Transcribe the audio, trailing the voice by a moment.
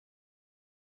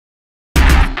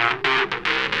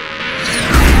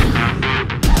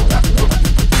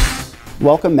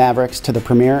Welcome Mavericks to the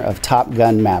premiere of Top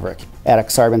Gun Maverick at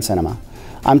Aksarben Cinema.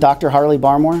 I'm Dr. Harley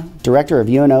Barmore, Director of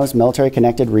UNO's Military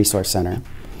Connected Resource Center.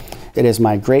 It is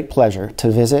my great pleasure to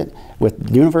visit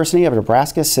with University of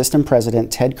Nebraska System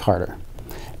President Ted Carter.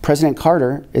 President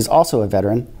Carter is also a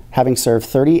veteran, having served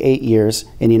 38 years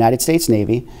in the United States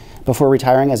Navy before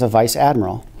retiring as a Vice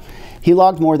Admiral. He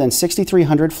logged more than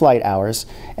 6,300 flight hours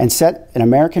and set an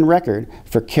American record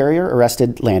for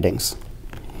carrier-arrested landings.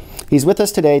 He's with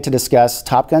us today to discuss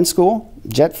Top Gun school,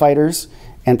 jet fighters,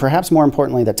 and perhaps more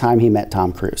importantly, the time he met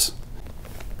Tom Cruise.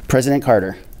 President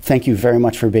Carter, thank you very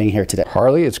much for being here today.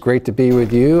 Harley, it's great to be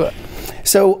with you.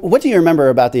 So what do you remember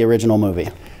about the original movie?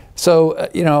 So,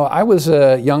 I was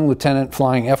a young lieutenant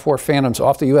flying F-4 Phantoms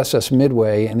off the USS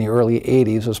Midway in the early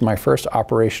 80s. It was my first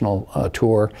operational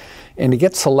tour. And to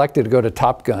get selected to go to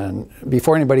Top Gun,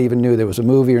 before anybody even knew there was a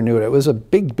movie or knew it was a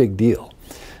big, big deal.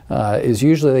 Is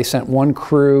usually they sent one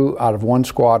crew out of one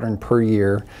squadron per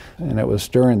year, and it was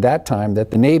during that time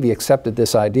that the Navy accepted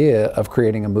this idea of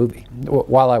creating a movie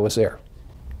while I was there.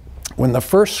 When the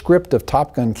first script of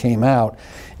Top Gun came out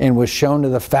and was shown to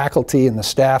the faculty and the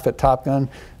staff at Top Gun,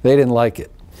 they didn't like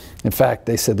it. In fact,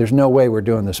 they said, there's no way we're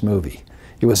doing this movie.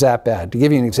 It was that bad. To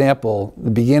give you an example, the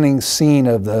beginning scene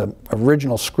of the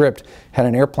original script had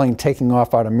an airplane taking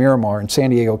off out of Miramar in San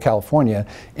Diego, California,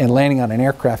 and landing on an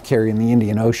aircraft carrier in the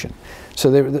Indian Ocean.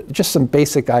 So there were just some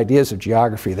basic ideas of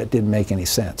geography that didn't make any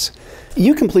sense.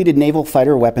 You completed Naval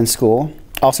Fighter Weapons School,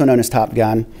 also known as Top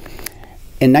Gun,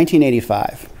 in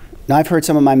 1985. Now, I've heard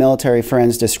some of my military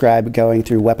friends describe going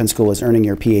through weapons school as earning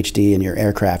your PhD in your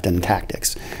aircraft and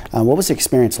tactics. What was the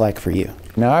experience like for you?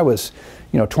 Now, I was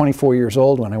 24 years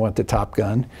old when I went to Top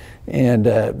Gun, and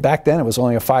back then it was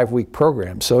only a 5-week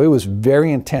program, so it was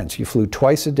very intense. You flew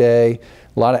twice a day,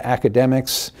 a lot of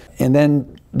academics, and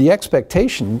then the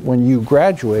expectation when you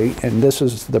graduate, and this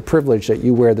is the privilege that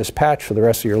you wear this patch for the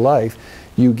rest of your life,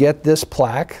 you get this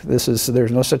plaque.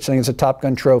 There's no such thing as a Top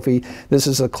Gun trophy. This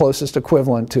is the closest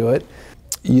equivalent to it.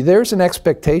 There's an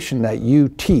expectation that you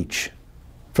teach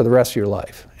for the rest of your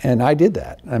life. And I did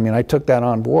that. I mean, I took that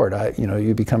on board.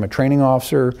 You become a training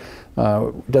officer.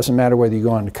 Doesn't matter whether you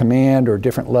go on to command or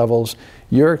different levels.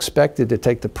 You're expected to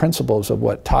take the principles of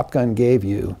what Top Gun gave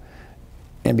you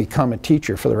and become a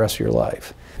teacher for the rest of your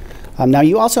life. Now,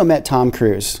 you also met Tom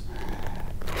Cruise.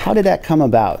 How did that come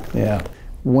about? Yeah.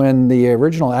 When the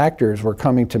original actors were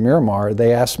coming to Miramar,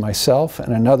 they asked myself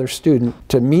and another student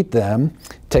to meet them,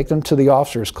 take them to the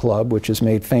Officers Club, which is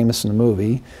made famous in the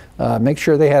movie, make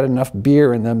sure they had enough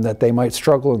beer in them that they might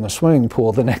struggle in the swimming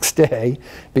pool the next day,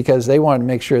 because they wanted to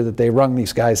make sure that they wrung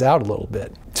these guys out a little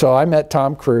bit. So I met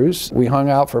Tom Cruise. We hung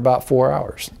out for about 4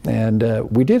 hours, and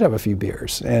we did have a few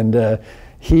beers. And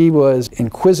he was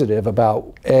inquisitive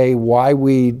about, why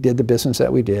we did the business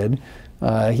that we did.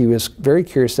 He was very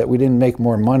curious that we didn't make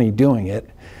more money doing it,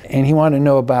 and he wanted to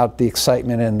know about the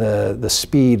excitement and the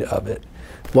speed of it.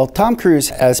 Well, Tom Cruise,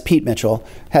 as Pete Mitchell,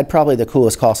 had probably the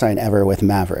coolest call sign ever with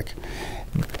Maverick.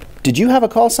 Did you have a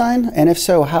call sign? And if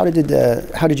so, how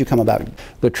did you come about it?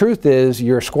 The truth is,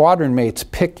 your squadron mates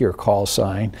pick your call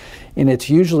sign, and it's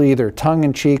usually either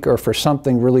tongue-in-cheek or for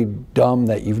something really dumb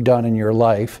that you've done in your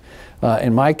life.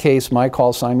 In my case, my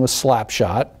call sign was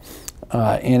Slapshot.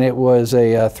 And it was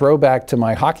a throwback to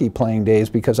my hockey playing days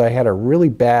because I had a really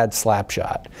bad slap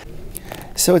shot.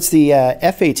 So it's the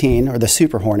F-18, or the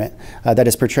Super Hornet, that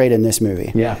is portrayed in this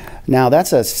movie. Yeah. Now,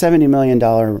 that's a $70 million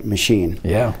machine.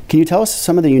 Yeah. Can you tell us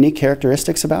some of the unique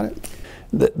characteristics about it?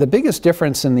 The biggest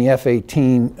difference in the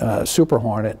F-18 Super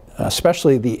Hornet,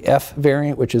 especially the F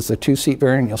variant, which is the 2-seat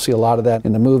variant, you'll see a lot of that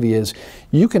in the movie, is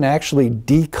you can actually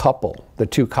decouple the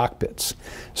two cockpits.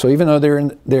 So even though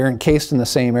they're encased in the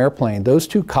same airplane, those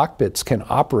two cockpits can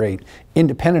operate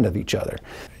independent of each other.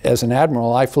 As an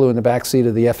admiral, I flew in the back seat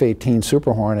of the F-18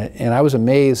 Super Hornet, and I was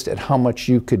amazed at how much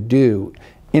you could do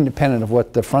independent of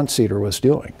what the front seater was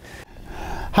doing.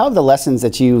 How have the lessons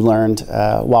that you learned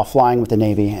while flying with the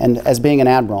Navy and as being an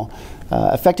admiral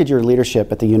affected your leadership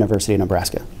at the University of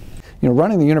Nebraska?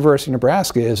 Running the University of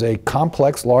Nebraska is a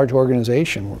complex, large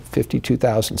organization with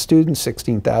 52,000 students,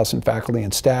 16,000 faculty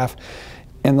and staff.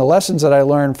 And the lessons that I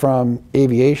learned from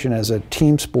aviation as a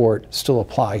team sport still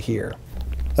apply here.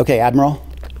 Okay, Admiral,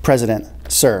 President,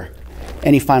 sir,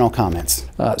 any final comments?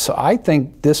 So I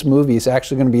think this movie is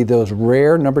actually going to be those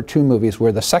rare #2 movies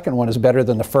where the second one is better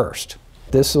than the first.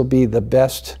 This will be the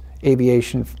best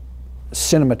aviation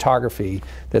cinematography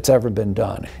that's ever been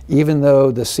done. Even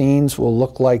though the scenes will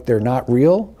look like they're not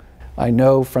real, I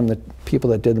know from the people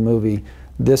that did the movie,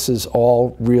 this is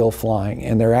all real flying,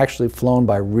 and they're actually flown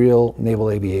by real naval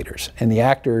aviators. And the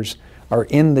actors are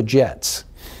in the jets.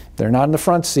 They're not in the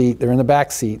front seat, they're in the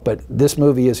back seat, but this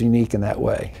movie is unique in that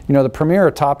way. You know, the premiere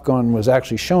of Top Gun was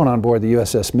actually shown on board the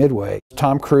USS Midway.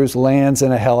 Tom Cruise lands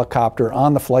in a helicopter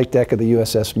on the flight deck of the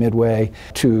USS Midway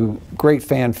to great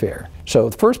fanfare. So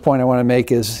the first point I want to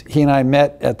make is he and I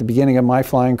met at the beginning of my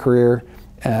flying career,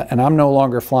 and I'm no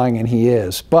longer flying and he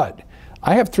is, but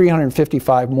I have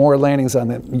 355 more landings on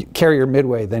the carrier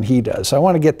Midway than he does. So I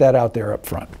want to get that out there up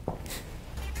front.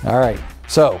 All right,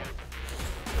 so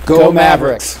Go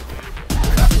Mavericks!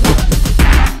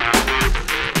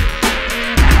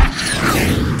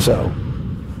 So,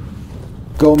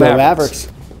 go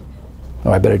Mavericks.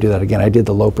 Oh, I better do that again. I did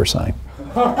the Loper sign.